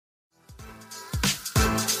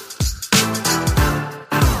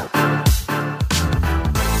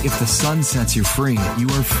the sun sets you free, you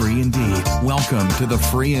are free indeed. Welcome to the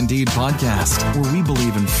Free Indeed podcast, where we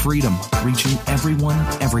believe in freedom, reaching everyone,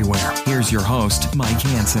 everywhere. Here's your host, Mike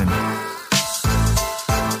Hansen.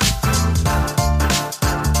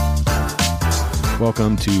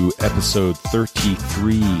 Welcome to episode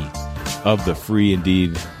 33 of the Free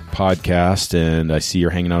Indeed podcast, and I see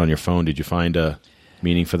you're hanging out on your phone. Did you find a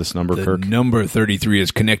meaning for this number, Kirk? Number 33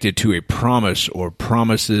 is connected to a promise or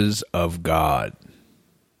promises of God.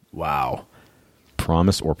 Wow.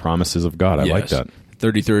 Promise or promises of God. I like that.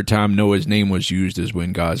 33rd time Noah's name was used is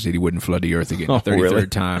when God said he wouldn't flood the earth again. Oh, 33rd really?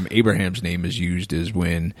 time Abraham's name is used is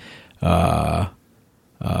when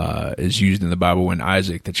is used in the Bible when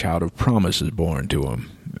Isaac, the child of promise, is born to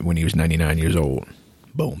him when he was 99 years old.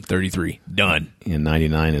 Boom, 33. Done. And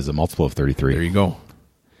 99 is a multiple of 33. There you go.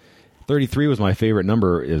 33 was my favorite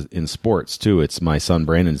number in sports, too. It's my son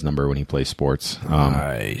Brandon's number when he plays sports.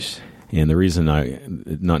 Nice. And the reason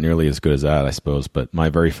not nearly as good as that, I suppose, but my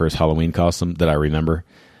very first Halloween costume that I remember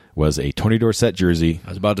was a Tony Dorsett jersey. I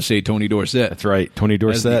was about to say Tony Dorsett. That's right, Tony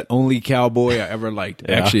Dorsett. That's the only cowboy I ever liked,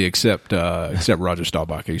 Yeah. actually, except Roger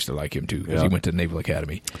Staubach. I used to like him, too, because he went to the Naval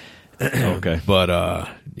Academy. Okay. But,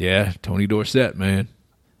 yeah, Tony Dorsett, man.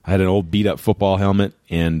 I had an old beat-up football helmet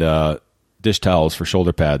and dish towels for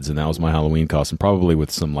shoulder pads, and that was my Halloween costume, probably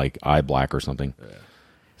with some, like, eye black or something. Yeah.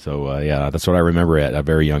 So, that's what I remember at a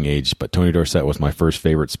very young age. But Tony Dorsett was my first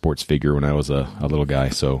favorite sports figure when I was a little guy.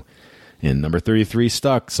 So, and number 33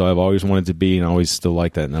 stuck, so I've always wanted to be, and I always still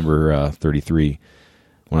like that number 33.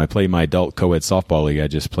 When I play my adult co-ed softball league, I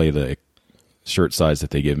just play the shirt size that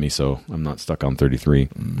they give me, so I'm not stuck on 33.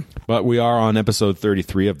 But we are on episode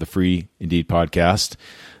 33 of the Free Indeed podcast.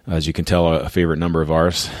 As you can tell, a favorite number of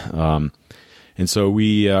ours. And so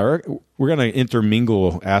we're going to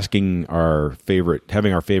intermingle having our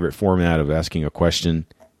favorite format of asking a question,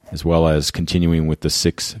 as well as continuing with the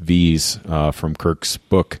 6 V's from Kirk's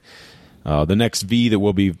book. The next V that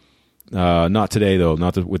will be, not today though,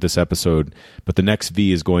 with this episode, but the next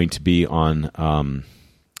V is going to be on,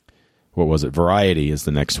 Variety is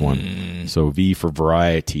the next one. So V for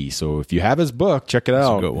variety. So if you have his book, check it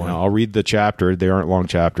out. A good one. I'll read the chapter. They aren't long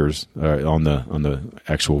chapters on the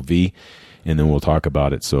actual V. And then we'll talk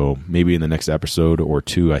about it. So maybe in the next episode or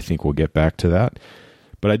 2, I think we'll get back to that.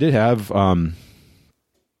 But I did have, so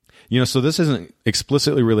this isn't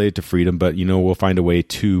explicitly related to freedom, but, we'll find a way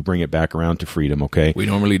to bring it back around to freedom, okay? We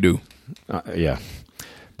normally do. Yeah.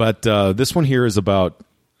 But this one here is about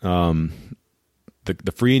the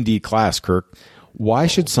Free Indeed class, Kirk. Why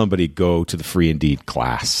should somebody go to the Free Indeed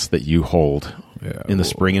class that you hold in the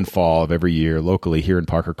spring and fall of every year locally here in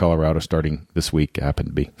Parker, Colorado, starting this week, happened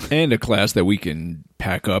to be? And a class that we can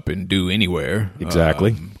pack up and do anywhere.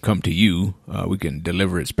 Exactly. Come to you. We can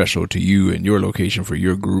deliver it special to you in your location, for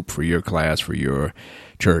your group, for your class, for your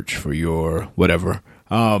church, for your whatever.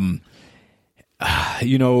 The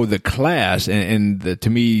class, to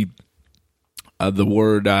me, the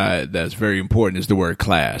word that's very important is the word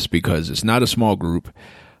class, because it's not a small group.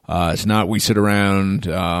 It's not we sit around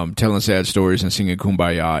telling sad stories and singing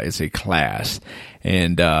Kumbaya. It's a class,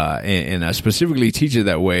 and I specifically teach it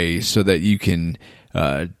that way so that you can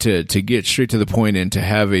to get straight to the point and to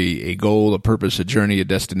have a goal, a purpose, a journey, a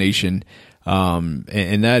destination,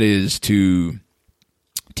 and that is to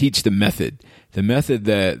teach the method. The method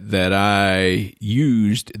that I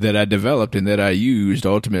developed and that I used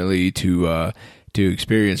ultimately to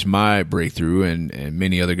experience my breakthrough, and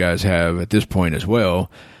many other guys have at this point as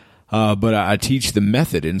well. But I teach the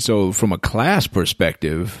method, and so from a class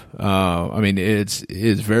perspective,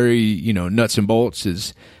 it's very nuts and bolts.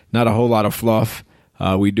 Is not a whole lot of fluff.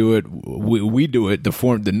 We do it. We do it.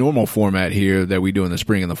 The normal format here that we do in the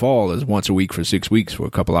spring and the fall is once a week for 6 weeks for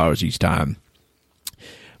a couple hours each time.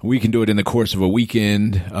 We can do it in the course of a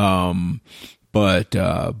weekend, but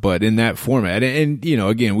in that format, and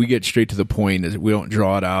again, we get straight to the point. Is we don't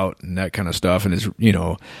draw it out and that kind of stuff, and it's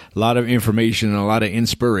a lot of information and a lot of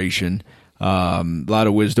inspiration, a lot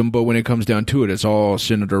of wisdom. But when it comes down to it, it's all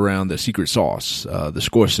centered around the secret sauce, the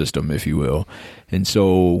score system, if you will. And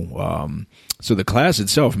so the class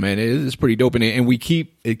itself, man, is pretty dope, and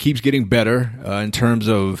it keeps getting better in terms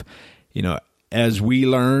of as we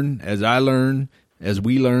learn, as I learn. As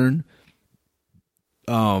we learn,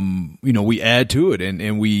 we add to it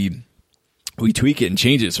and we tweak it and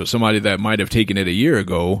change it. So somebody that might have taken it a year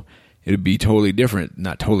ago, it'd be totally different.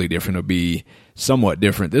 Not totally different. It'd be somewhat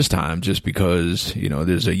different this time, just because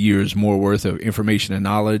there's a year's more worth of information and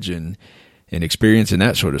knowledge and experience and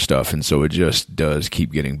that sort of stuff. And so it just does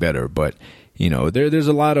keep getting better. But there's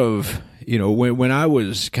a lot of when I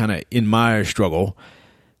was kind of in my struggle.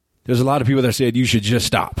 there's a lot of people that said you should just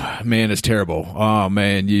stop. Man, it's terrible. Oh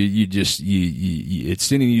man, you it's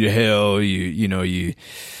sending you to hell.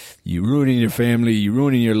 You ruining your family, you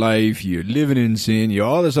ruining your life, you're living in sin, you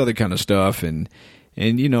all this other kind of stuff, and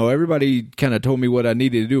everybody kind of told me what I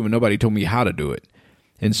needed to do, but nobody told me how to do it.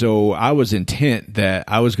 And so I was intent that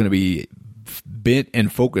I was going to be bent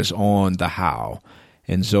and focused on the how.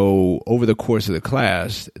 And so over the course of the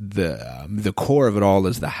class, the core of it all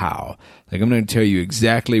is the how. Like I'm going to tell you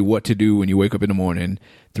exactly what to do when you wake up in the morning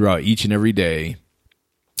throughout each and every day.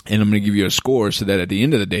 And I'm going to give you a score so that at the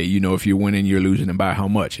end of the day, you know if you're winning, you're losing, and by how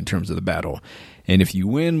much in terms of the battle. And if you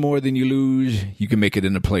win more than you lose, you can make it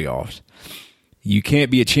in the playoffs. You can't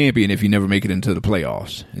be a champion if you never make it into the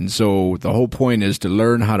playoffs. And so the whole point is to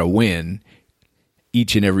learn how to win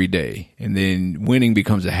each and every day. And then winning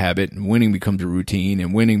becomes a habit, and winning becomes a routine,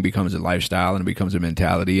 and winning becomes a lifestyle, and it becomes a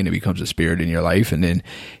mentality, and it becomes a spirit in your life. And then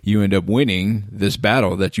you end up winning this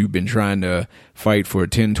battle that you've been trying to fight for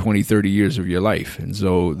 10, 20, 30 years of your life. And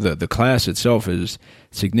so the class itself is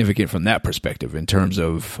significant from that perspective in terms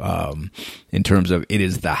of it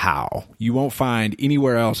is the how. You won't find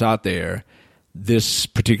anywhere else out there this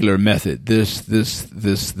particular method. This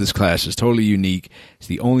class is totally unique. It's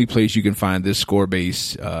the only place you can find this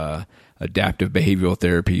score-based adaptive behavioral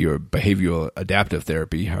therapy or behavioral adaptive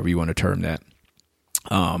therapy, however you want to term that.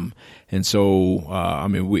 And so,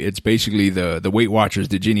 it's basically the Weight Watchers,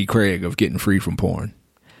 the Jenny Craig of getting free from porn.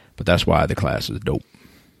 But that's why the class is dope.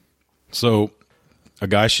 So a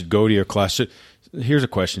guy should go to your class. Here's a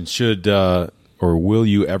question. Should or will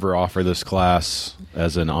you ever offer this class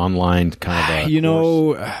as an online kind of a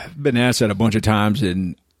course? I've been asked that a bunch of times,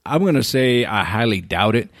 and I'm going to say I highly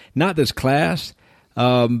doubt it. Not this class.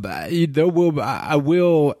 I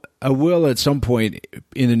will at some point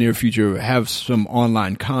in the near future have some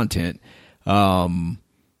online content.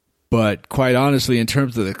 But quite honestly, in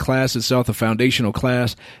terms of the class itself, the foundational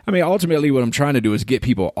class, ultimately what I'm trying to do is get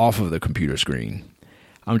people off of the computer screen.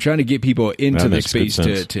 I'm trying to get people into the space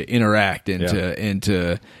to interact and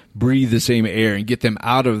to breathe the same air and get them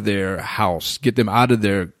out of their house, get them out of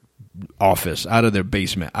their office, out of their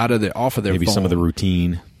basement, off of their maybe phone. Some of the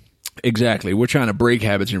routine. Exactly. We're trying to break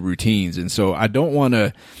habits and routines. And so I don't want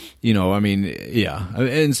to,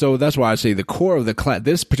 And so that's why I say the core of the class,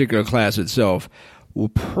 this particular class itself, will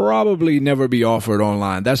probably never be offered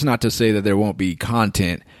online. That's not to say that there won't be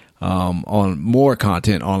content on more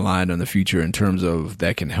content online in the future in terms of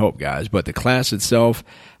that can help guys. But the class itself,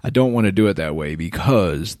 I don't want to do it that way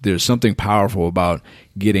because there's something powerful about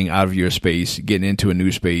getting out of your space, getting into a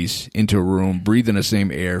new space, into a room, breathing the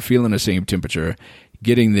same air, feeling the same temperature,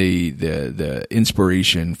 getting the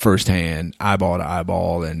inspiration firsthand, eyeball to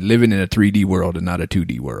eyeball, and living in a 3D world and not a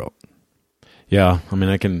 2D world. Yeah,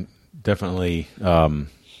 I can definitely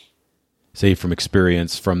say from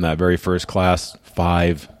experience from that very first class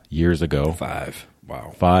 5 years ago. 5.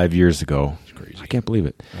 Wow. 5 years ago. It's crazy. I can't believe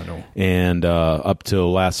it. I know. And up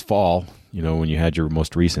till last fall, when you had your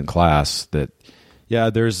most recent class,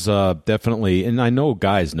 there's definitely, and I know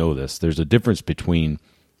guys know this, there's a difference between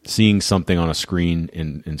seeing something on a screen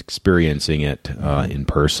and experiencing it in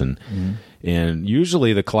person. Mm-hmm. And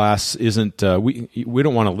usually the class isn't, we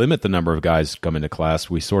don't want to limit the number of guys coming to class.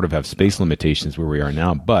 We sort of have space limitations where we are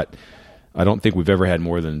now, but I don't think we've ever had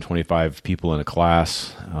more than 25 people in a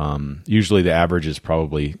class. Usually the average is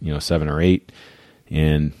probably 7 or 8,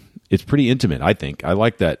 and it's pretty intimate. I think I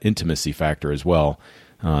like that intimacy factor as well.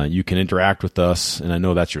 You can interact with us, and I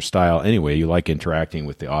know that's your style anyway. You like interacting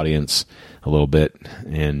with the audience a little bit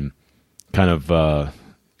and kind of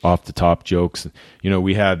off the top jokes.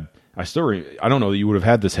 We had. I don't know that you would have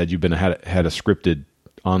had this had you had a scripted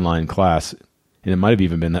online class, and it might have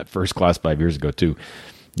even been that first class 5 years ago too.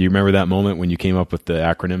 Do you remember that moment when you came up with the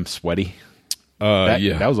acronym SWEATY?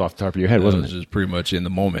 Yeah. That was off the top of your head, wasn't it? It was just pretty much in the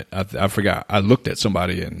moment. I forgot. I looked at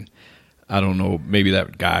somebody and I don't know, maybe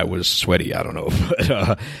that guy was sweaty. I don't know.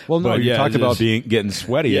 You talked about getting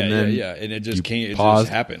sweaty and then and it just came. It just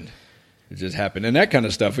happened. It just happened. And that kind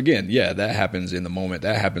of stuff, again, that happens in the moment.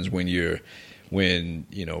 That happens when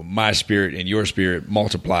my spirit and your spirit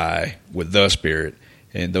multiply with the spirit,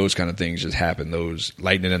 and those kind of things just happen. Those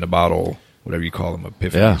lightning in the bottle, whatever you call them,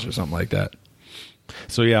 epiphanies or something like that.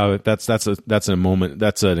 So that's a moment.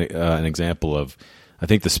 That's an example of, I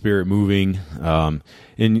think, the spirit moving.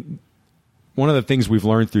 And one of the things we've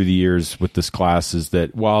learned through the years with this class is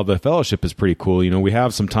that while the fellowship is pretty cool, we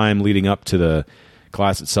have some time leading up to the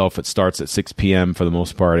class itself. It starts at 6 p.m. for the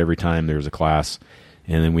most part every time there's a class,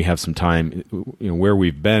 and then we have some time. Where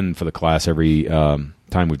we've been for the class every time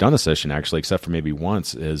we've done a session, actually, except for maybe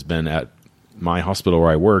once, has been at my hospital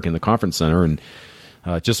where I work in the conference center, and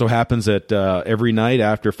It just so happens that every night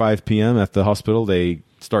after 5 p.m. at the hospital, they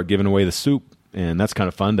start giving away the soup, and that's kind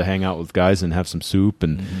of fun to hang out with guys and have some soup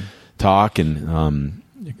and talk. And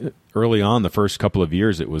early on, the first couple of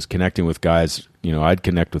years, it was connecting with guys. I'd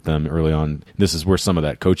connect with them early on. This is where some of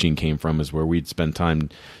that coaching came from, is where we'd spend time,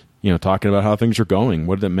 talking about how things are going.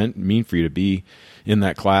 What did it mean for you to be in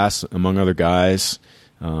that class among other guys,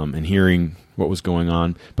 and hearing what was going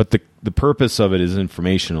on. But the purpose of it is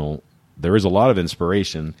informational. There is a lot of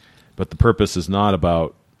inspiration, but the purpose is not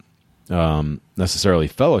about necessarily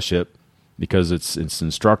fellowship, because it's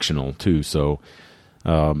instructional too. So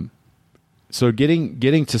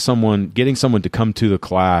getting someone to come to the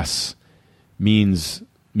class means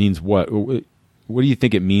what? What do you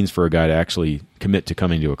think it means for a guy to actually commit to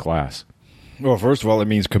coming to a class? Well, first of all, it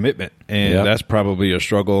means commitment, and that's probably a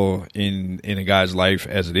struggle in a guy's life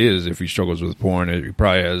as it is. If he struggles with porn, he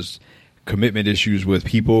probably has commitment issues with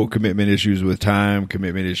people, commitment issues with time,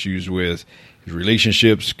 commitment issues with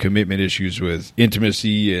relationships, commitment issues with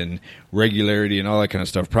intimacy and regularity and all that kind of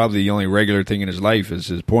stuff. Probably the only regular thing in his life is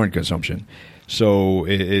his porn consumption. So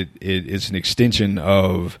it's an extension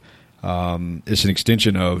of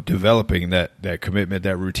developing that commitment,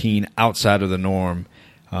 that routine outside of the norm,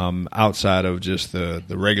 outside of just the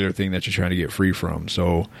regular thing that you're trying to get free from.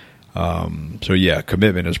 So yeah,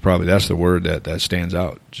 commitment is probably, that's the word that stands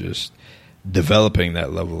out. Just developing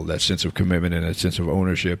that level, that sense of commitment and that sense of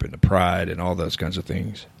ownership and the pride and all those kinds of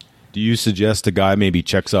things. Do you suggest a guy maybe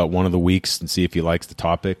checks out one of the weeks and see if he likes the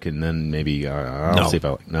topic, and then maybe I'll see if I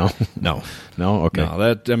like? No, no, okay. No,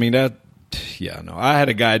 I had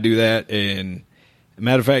a guy do that, and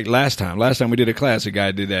matter of fact, last time we did a class, a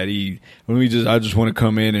guy did that. I just want to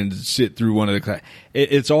come in and sit through one of the class.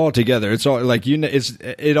 It's all together. It's all like,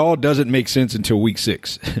 it all doesn't make sense until week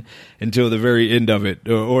 6, until the very end of it,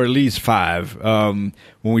 or at least 5, when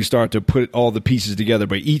we start to put all the pieces together.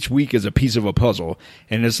 But each week is a piece of a puzzle,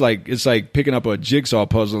 and it's like picking up a jigsaw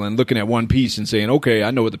puzzle and looking at one piece and saying, okay,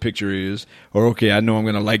 I know what the picture is, or okay, I know I'm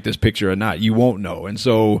going to like this picture or not. You won't know, and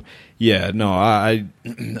so. Yeah, no,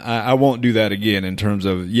 I won't do that again in terms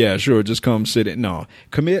of, yeah, sure, just come sit in. No,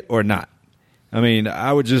 commit or not. I mean,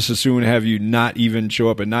 I would just as soon have you not even show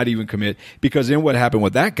up and not even commit, because then what happened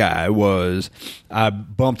with that guy was I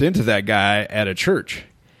bumped into that guy at a church.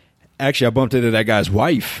 Actually, I bumped into that guy's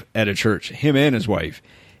wife at a church, him and his wife.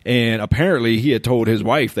 And apparently he had told his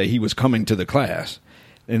wife that he was coming to the class.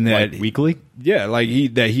 And that, like weekly? Yeah, like he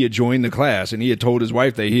had joined the class, and he had told his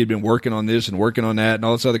wife that he had been working on this and working on that and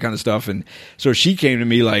all this other kind of stuff. And so she came to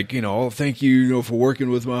me like, oh, thank you, for working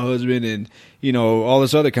with my husband and, all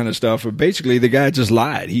this other kind of stuff. But basically the guy just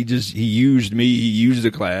lied. He used me, he used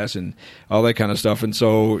the class and all that kind of stuff. And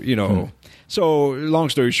so, So long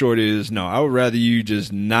story short is, no, I would rather you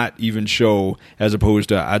just not even show, as opposed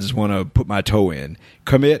to I just want to put my toe in.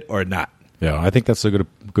 Commit or not. Yeah, I think that's a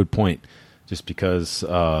good point. Just because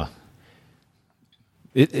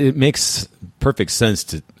it makes perfect sense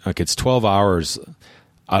to, like, it's 12 hours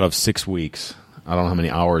out of 6 weeks. I don't know how many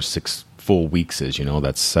hours 6 full weeks is,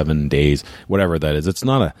 that's 7 days, whatever that is. It's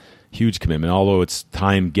not a huge commitment, although it's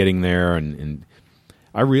time getting there. And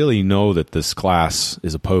I really know that this class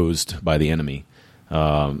is opposed by the enemy.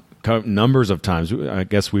 Numbers of times, I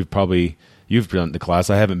guess you've done the class.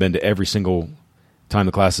 I haven't been to every single time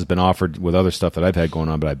the class has been offered with other stuff that I've had going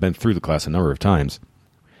on, but I've been through the class a number of times.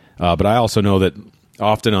 But I also know that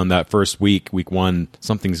often on that first week 1,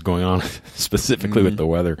 something's going on specifically with the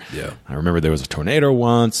weather. Yeah, I remember there was a tornado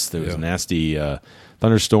once. There was a nasty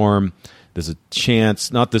thunderstorm. There's a chance,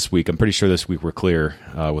 not this week. I'm pretty sure this week we're clear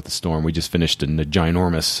with the storm. We just finished a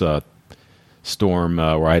ginormous storm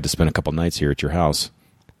where I had to spend a couple nights here at your house.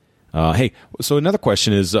 Hey, so another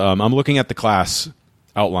question is, I'm looking at the class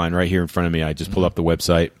outline right here in front of me. I just pulled up the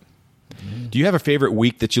website. Do you have a favorite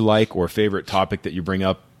week that you like, or a favorite topic that you bring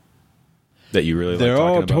up that you really like talking about?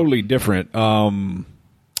 They're all totally different. And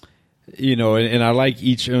I like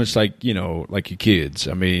each. It's like, like your kids.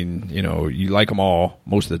 I mean, you like them all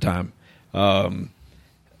most of the time.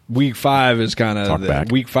 Week 5 is kind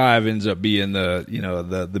of week 5 ends up being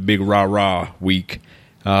the big rah week.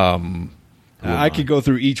 I could go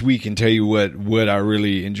through each week and tell you what I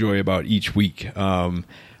really enjoy about each week.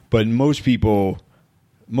 But most people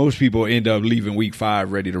end up leaving week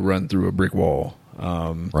 5 ready to run through a brick wall.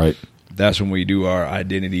 Right. That's when we do our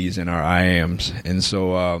identities and our I ams. And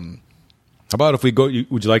so, how about if we go?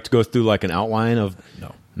 Would you like to go through like an outline of?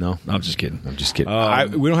 No, I'm just kidding.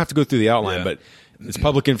 We don't have to go through the outline, but it's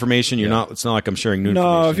public information. It's not like I'm sharing new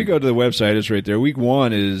information. No, if you go to the website, it's right there. Week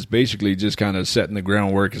 1 is basically just kind of setting the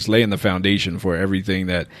groundwork. It's laying the foundation for everything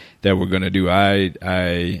that we're going to do. I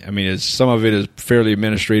mean, some of it is fairly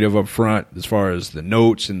administrative up front as far as the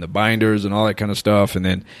notes and the binders and all that kind of stuff. And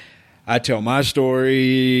then I tell my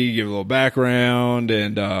story, give a little background,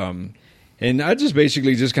 and I just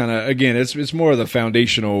basically just kind of, again, it's more of the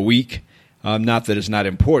foundational week. Not that it's not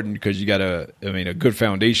important, because a good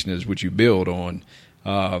foundation is what you build on.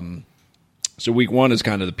 So week 1 is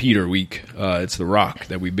kind of the Peter week. It's the rock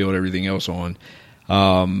that we build everything else on.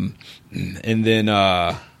 And then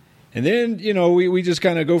we just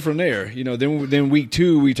kind of go from there. Then week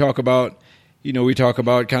 2 we talk about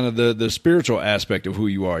kind of the spiritual aspect of who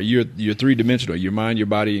you are. You're three-dimensional, your mind, your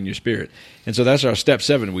body, and your spirit. And so that's our Step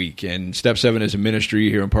 7 week. And Step 7 is a ministry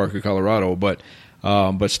here in Parker, Colorado. But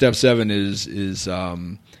Step 7 is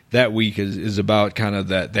that week is about kind of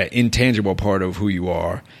that intangible part of who you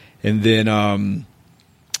are. And then,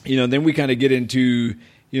 then we kind of get into,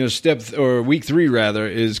 week 3 rather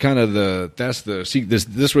is kind of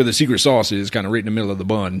this where the secret sauce is, kind of right in the middle of the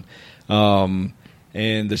bun.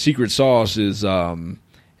 And the secret sauce is,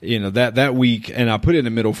 that week, and I put it in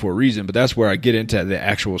the middle for a reason, but that's where I get into the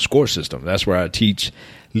actual score system. That's where I teach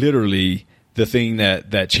literally the thing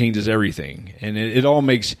that changes everything. And it all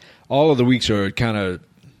makes, all of the weeks are kind of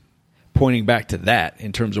pointing back to that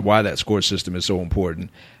in terms of why that score system is so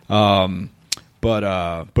important. But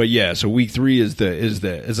yeah, so week 3 is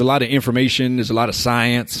a lot of information, there's a lot of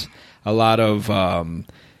science, a lot of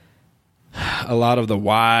the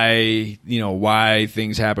why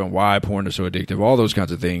things happen, why porn is so addictive, all those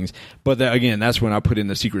kinds of things. But again, that's when I put in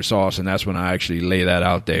the secret sauce, and that's when I actually lay that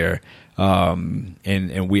out there.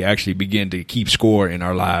 And we actually begin to keep score in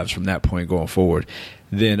our lives from that point going forward.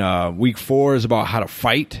 Then week 4 is about how to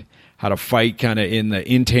fight kind of in the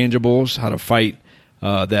intangibles, how to fight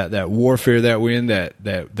that warfare that we're in,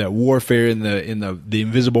 that warfare in the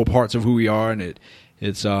invisible parts of who we are. And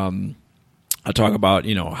it's I talk about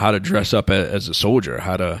how to dress up as a soldier,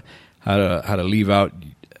 how to leave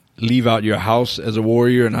out your house as a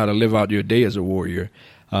warrior, and how to live out your day as a warrior.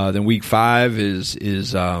 Then week 5 is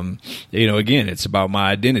again, it's about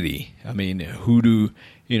my identity. I mean, who do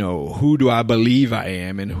I believe I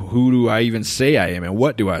am, and who do I even say I am, and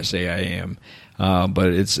what do I say I am?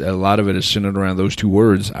 But it's a lot of it is centered around those 2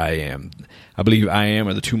 words, I am. I believe I am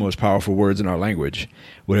are the 2 most powerful words in our language.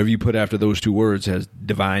 Whatever you put after those 2 words has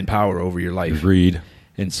divine power over your life. Agreed.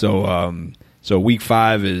 And so week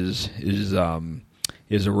 5 is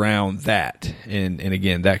around that, and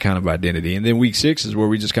again, that kind of identity. And then week 6 is where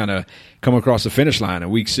we just kind of come across the finish line.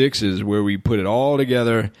 And week 6 is where we put it all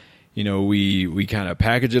together. We kind of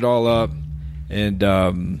package it all up, and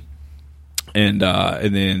then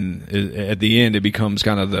at the end it becomes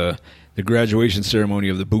kind of the graduation ceremony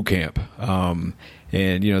of the boot camp. And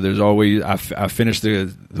there's always I finished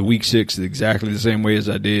the week 6 exactly the same way as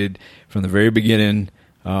I did from the very beginning.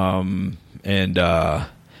 I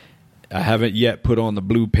haven't yet put on the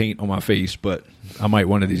blue paint on my face, but I might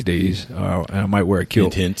one of these days, and I might wear a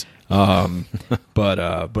kilt. Hint.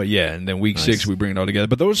 But yeah, and then week 6 we bring it all together.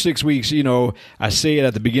 But those 6 weeks, I say it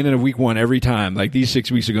at the beginning of week 1 every time. Like, these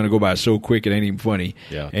 6 weeks are going to go by so quick it ain't even funny.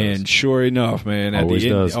 Yeah, and sure enough, man, at always the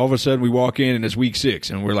end, does. all of a sudden we walk in and it's week 6,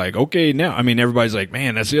 and we're like, okay, now. I mean, everybody's like,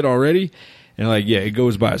 man, that's it already. And like, yeah, it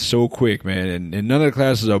goes by so quick, man. And none of the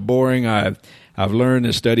classes are boring. I've learned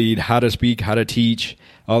and studied how to speak, how to teach,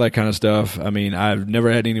 all that kind of stuff. I mean, I've never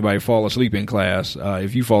had anybody fall asleep in class.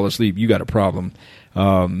 If you fall asleep, you got a problem,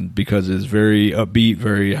 because it's very upbeat,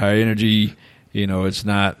 very high energy. It's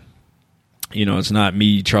not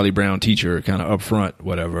me, Charlie Brown teacher, kind of up front,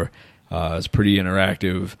 whatever. It's pretty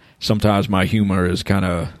interactive. Sometimes my humor is kind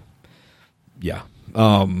of, yeah.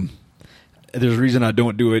 There's a reason I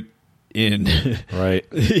don't do it in right.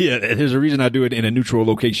 Yeah, there's a reason I do it in a neutral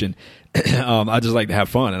location. I just like to have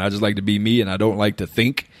fun, and I just like to be me, and I don't like to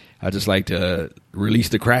think. I just like to release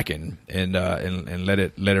the Kraken and let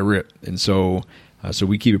it rip. And so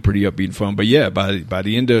we keep it pretty upbeat and fun. But yeah, by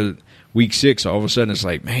the end of week 6, all of a sudden it's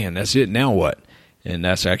like, man, that's it. Now what? And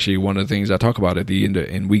that's actually one of the things I talk about at the end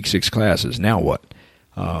in week 6 classes. Now what?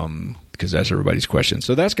 Because that's everybody's question.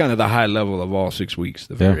 So that's kind of the high level of all 6 weeks,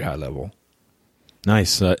 the very high level.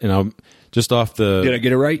 Nice. Just off the... Did I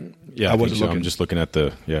get it right? Yeah, I wasn't so. looking. I'm just looking at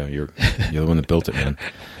you're the one that built it, man.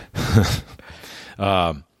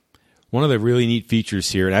 One of the really neat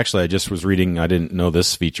features here, and actually I just was reading, I didn't know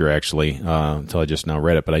this feature actually until I just now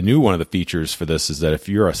read it, but I knew one of the features for this is that if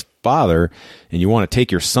you're a father and you want to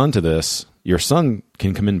take your son to this, your son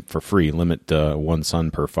can come in for free, limit one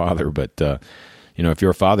son per father, but if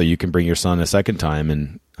you're a father, you can bring your son a second time,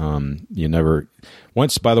 and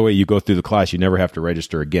once, by the way, you go through the class, you never have to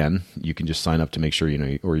register again. You can just sign up to make sure,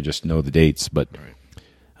 or you just know the dates. But,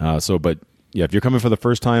 if you're coming for the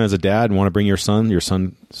first time as a dad and want to bring your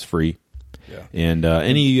son's free. Yeah. And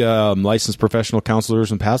any licensed professional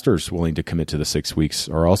counselors and pastors willing to commit to the 6 weeks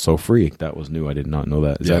are also free. That was new. I did not know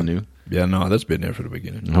that. Is that new? Yeah, no, that's been there for the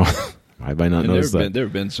beginning. No, I might not notice that. There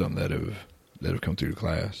have been some that have come through the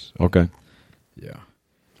class. Okay. Yeah.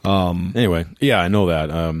 Anyway, I know that.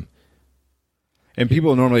 And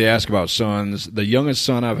people normally ask about sons. The youngest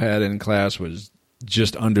son I've had in class was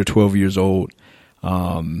just under 12 years old.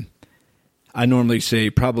 I normally say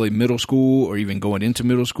probably middle school or even going into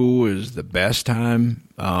middle school is the best time.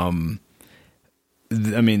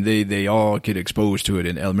 They all get exposed to it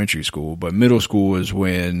in elementary school, but middle school is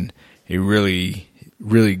when it really,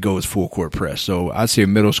 really goes full court press. So I'd say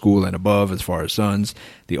middle school and above as far as sons.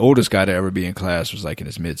 The oldest guy to ever be in class was like in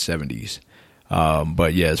his mid-70s.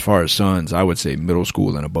 But yeah, as far as sons, I would say middle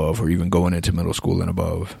school and above, or even going into middle school and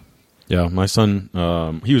above. Yeah, my son,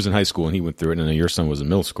 he was in high school and he went through it, and your son was in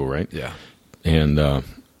middle school, right? Yeah. And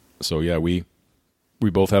we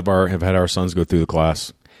both have had our sons go through the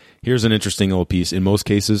class. Here's an interesting little piece. In most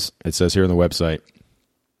cases, it says here on the website,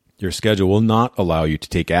 your schedule will not allow you to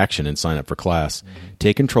take action and sign up for class. Mm-hmm.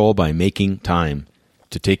 Take control by making time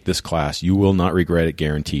to take this class. You will not regret it,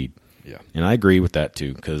 guaranteed. Yeah. And I agree with that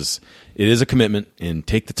too, because it is a commitment, and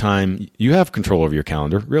take the time. You have control over your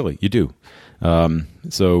calendar, really, you do.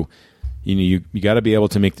 So you got to be able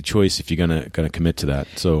to make the choice if you're gonna commit to that.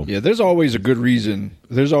 So yeah, there's always a good reason.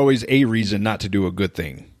 There's always a reason not to do a good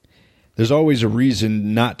thing. There's always a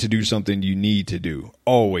reason not to do something you need to do.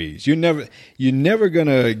 Always. You're never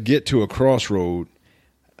gonna get to a crossroad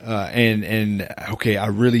and okay, I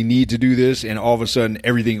really need to do this, and all of a sudden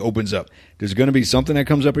everything opens up. There's going to be something that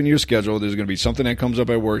comes up in your schedule. There's going to be something that comes up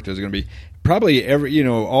at work. There's going to be probably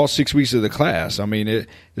all 6 weeks of the class. I mean,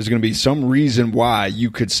 there's going to be some reason why you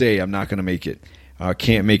could say, I'm not going to make it.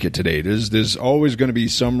 Can't make it today. There's always going to be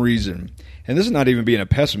some reason. And this is not even being a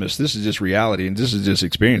pessimist. This is just reality, and this is just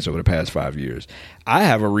experience over the past 5 years. I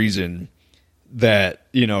have a reason that,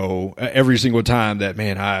 every single time that,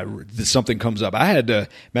 something comes up. Matter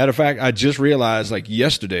of fact, I just realized like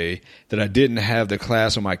yesterday that I didn't have the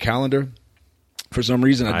class on my calendar. For some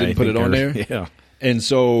reason, I didn't put it on there. Yeah. And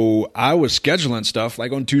so I was scheduling stuff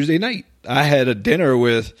like on Tuesday night. I had a dinner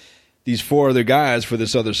with these 4 other guys for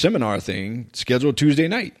this other seminar thing scheduled Tuesday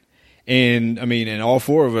night. And all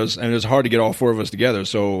 4 of us, and it's hard to get all 4 of us together.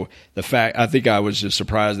 So I think I was just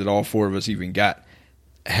surprised that all 4 of us even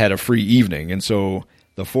had a free evening. And so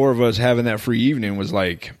the 4 of us having that free evening was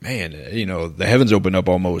like, the heavens opened up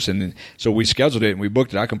almost. And so we scheduled it and we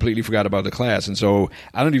booked it. I completely forgot about the class. And so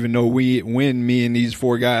I don't even know when me and these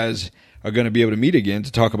 4 guys are going to be able to meet again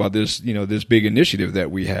to talk about this, this big initiative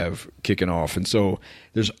that we have kicking off. And so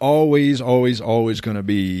there's always, always, always going to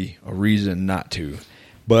be a reason not to.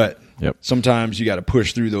 But sometimes you got to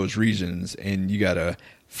push through those reasons, and you got to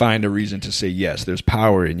find a reason to say yes. There's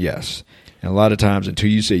power in yes. And a lot of times until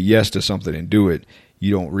you say yes to something and do it,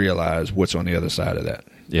 you don't realize what's on the other side of that.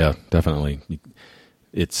 Yeah, definitely.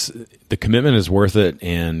 The commitment is worth it,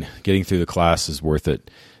 and getting through the class is worth it.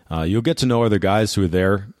 You'll get to know other guys who are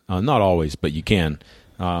there. Not always, but you can.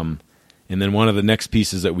 And then one of the next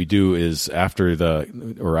pieces that we do is as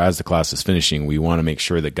the class is finishing, we want to make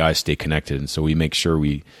sure that guys stay connected. And so we make sure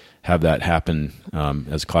we have that happen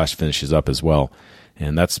as class finishes up as well.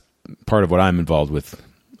 And that's part of what I'm involved with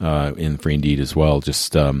in Free Indeed as well,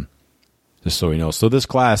 just so you know. So this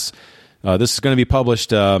class, this is going to be published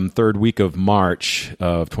third week of March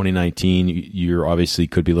of 2019. You obviously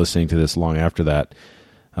could be listening to this long after that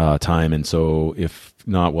time. And so if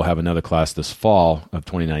not, we'll have another class this fall of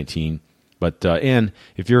 2019. But and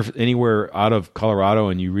if you're anywhere out of Colorado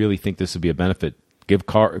and you really think this would be a benefit, give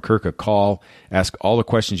Kirk a call, ask all the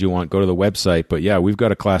questions you want, go to the website. But yeah, we've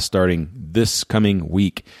got a class starting this coming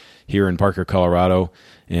week here in Parker, Colorado.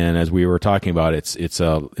 And as we were talking about, it's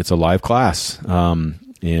a live class, and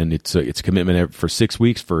it's a commitment for 6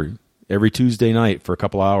 weeks for every Tuesday night for a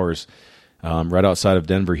couple hours, right outside of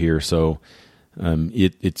Denver here. So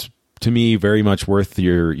it's to me very much worth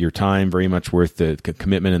your time, very much worth the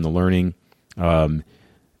commitment and the learning. And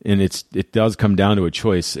it does come down to a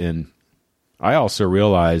choice. And I also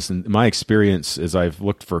realize, in my experience, as I've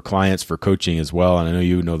looked for clients for coaching as well, and I know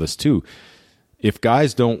you know this too, if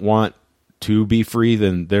guys don't want to be free,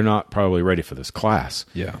 then they're not probably ready for this class.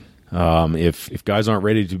 Yeah. If guys aren't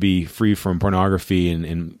ready to be free from pornography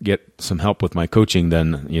and get some help with my coaching,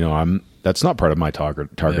 then that's not part of my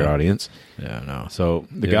target audience. Yeah, no. So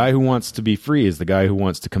the guy who wants to be free is the guy who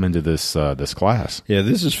wants to come into this this class. Yeah,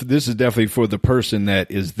 this is definitely for the person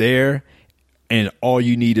that is there, and all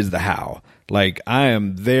you need is the how. Like, I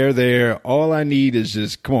am there. All I need is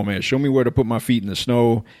just, come on, man, show me where to put my feet in the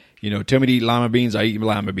snow. You know, tell me to eat lima beans, I eat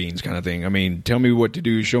lima beans, kind of thing. I mean, tell me what to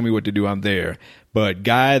do, show me what to do, I'm there. But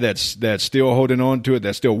guy that's still holding on to it,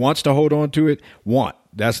 that still wants to hold on to it,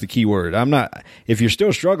 that's the key word. I'm not, if you're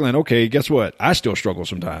still struggling, okay, guess what? I still struggle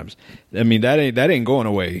sometimes. I mean, that ain't going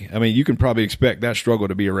away. I mean, you can probably expect that struggle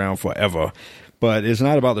to be around forever. But it's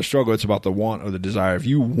not about the struggle, it's about the want or the desire. If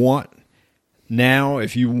you want now,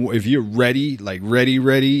 if you're ready, like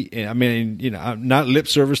ready, and I mean, you know, I'm not lip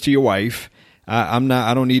service to your wife. I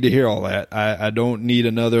don't need to hear all that. I don't need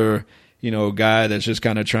another, you know, guy that's just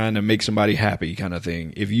kind of trying to make somebody happy kind of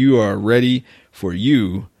thing. If you are ready for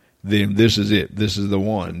you, then this is it. This is the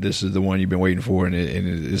one. This is the one you've been waiting for. And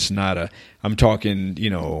it's not I'm talking, you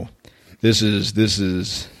know, this is the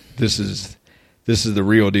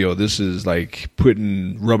real deal. This is like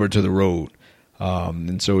putting rubber to the road.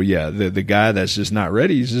 And so, yeah, the guy that's just not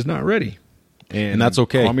ready, he's just not ready. And that's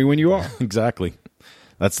okay. Call me when you are. Exactly.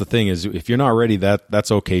 That's the thing, is if you're not ready,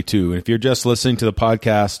 that's okay too. And if you're just listening to the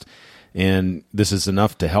podcast and this is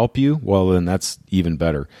enough to help you, well, then that's even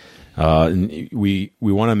better. And we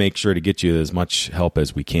want to make sure to get you as much help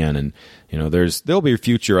as we can. And, you know, there'll be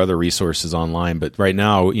future other resources online. But right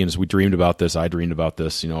now, you know, as we dreamed about this, I dreamed about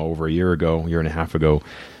this, you know, over a year and a half ago.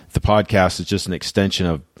 The podcast is just an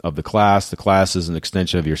extension of the class. The class is an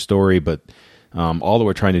extension of your story, but all that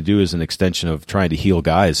we're trying to do is an extension of trying to heal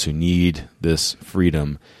guys who need this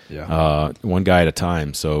freedom, one guy at a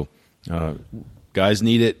time. So guys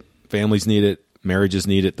need it, families need it, marriages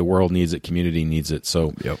need it, the world needs it, community needs it.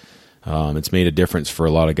 So it's made a difference for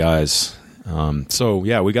a lot of guys. So,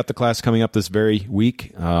 yeah, we got the class coming up this very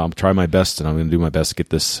week. I'll try my best, and I'm going to do my best to get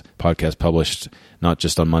this podcast published, not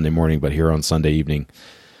just on Monday morning, but here on Sunday evening.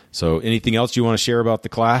 So anything else you want to share about the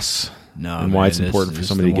class? No, and why it's important for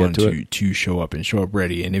somebody to get to it? To show up and show up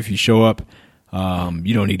ready. And if you show up,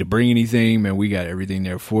 you don't need to bring anything, man. We got everything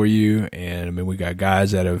there for you. And I mean, we got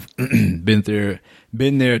guys that have been there,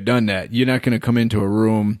 done that. You're not going to come into a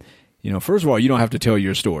room. You know, first of all, you don't have to tell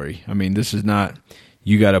your story. I mean, this is not,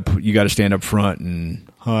 you got to stand up front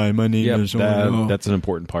and, hi, my name is. That's an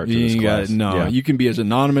important part to this class. You can be as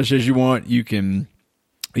anonymous as you want.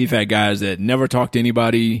 We've had guys that never talk to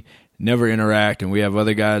anybody, never interact, and we have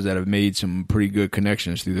other guys that have made some pretty good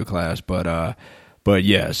connections through the class. But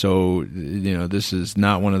yeah, so, you know, this is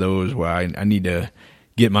not one of those where I need to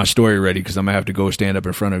get my story ready because I'm going to have to go stand up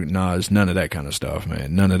in front of, it's none of that kind of stuff,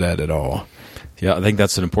 man. None of that at all. Yeah, I think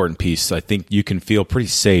that's an important piece. I think you can feel pretty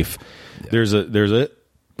safe. Yeah. There's a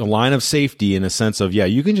line of safety in a sense of,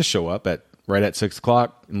 you can just show up right at 6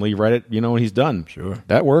 o'clock and leave right at, when he's done. Sure.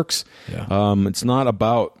 That works. Yeah. It's not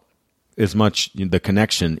about as much the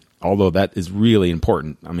connection, although that is really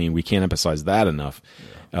important. I mean, we can't emphasize that enough.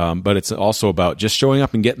 Yeah. But it's also about just showing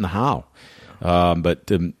up and getting the how. Yeah.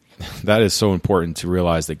 That is so important to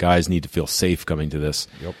realize that guys need to feel safe coming to this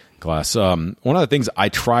class. One of the things I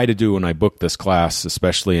try to do when I book this class,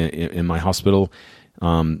 especially in my hospital,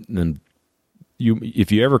 and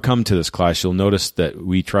if you ever come to this class, you'll notice that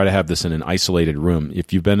we try to have this in an isolated room.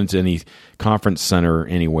 If you've been into any conference center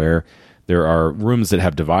anywhere, there are rooms that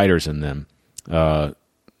have dividers in them. The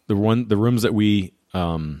rooms that we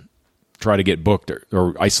try to get booked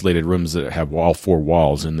or isolated rooms that have all four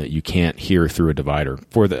walls and that you can't hear through a divider.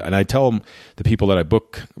 And I tell them, the people that I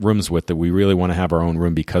book rooms with, that we really want to have our own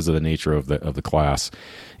room because of the nature of the class.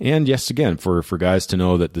 And yes, again, for guys to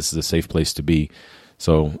know that this is a safe place to be.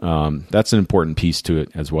 So that's an important piece to it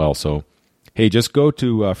as well. So, hey, just go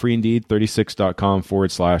to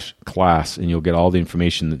freeindeed36.com/class, and you'll get all the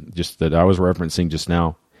information that I was referencing just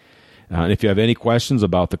now. And if you have any questions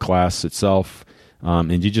about the class itself,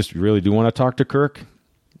 and you just really do want to talk to Kirk,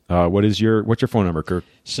 what's your phone number, Kirk?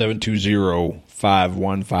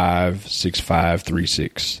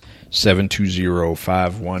 720-515-6536.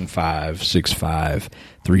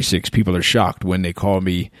 720-515-6536. People are shocked when they call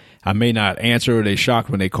me. I may not answer, or they're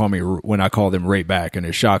shocked when they call me, when I call them right back, and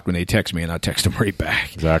they're shocked when they text me and I text them right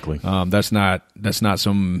back. Exactly. That's not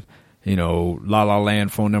some, La La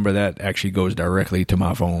Land phone number. That actually goes directly to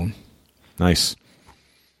my phone. Nice.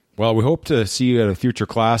 Well, we hope to see you at a future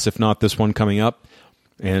class, if not this one coming up.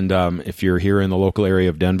 And if you're here in the local area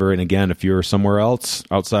of Denver, and again, if you're somewhere else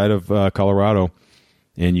outside of Colorado,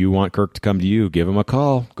 and you want Kirk to come to you, give him a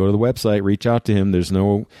call. Go to the website, reach out to him. There's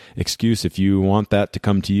no excuse if you want that to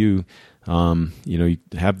come to you. You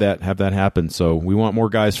have that happen. So we want more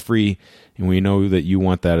guys free, and we know that you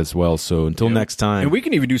want that as well. So until next time. And we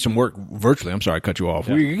can even do some work virtually. I'm sorry, I cut you off.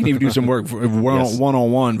 Yeah. We can even do some work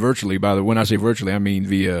one-on-one virtually. When I say virtually, I mean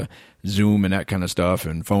via Zoom and that kind of stuff,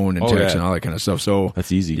 and phone and text and all that kind of stuff. So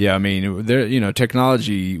that's easy. Yeah, I mean,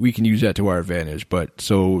 technology, we can use that to our advantage. But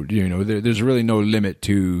so, there's really no limit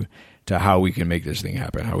to how we can make this thing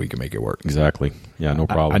happen, how we can make it work. Exactly. Yeah, no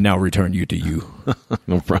problem. I now return you to you.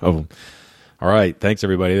 No problem. All right. Thanks,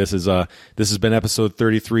 everybody. This has been episode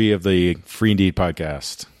 33 of the Free Indeed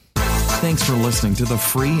podcast. Thanks for listening to the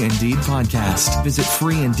Free Indeed podcast. Visit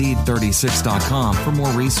freeindeed36.com for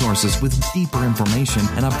more resources with deeper information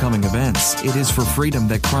and upcoming events. It is for freedom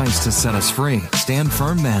that Christ has set us free. Stand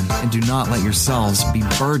firm then, and do not let yourselves be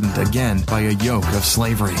burdened again by a yoke of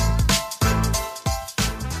slavery.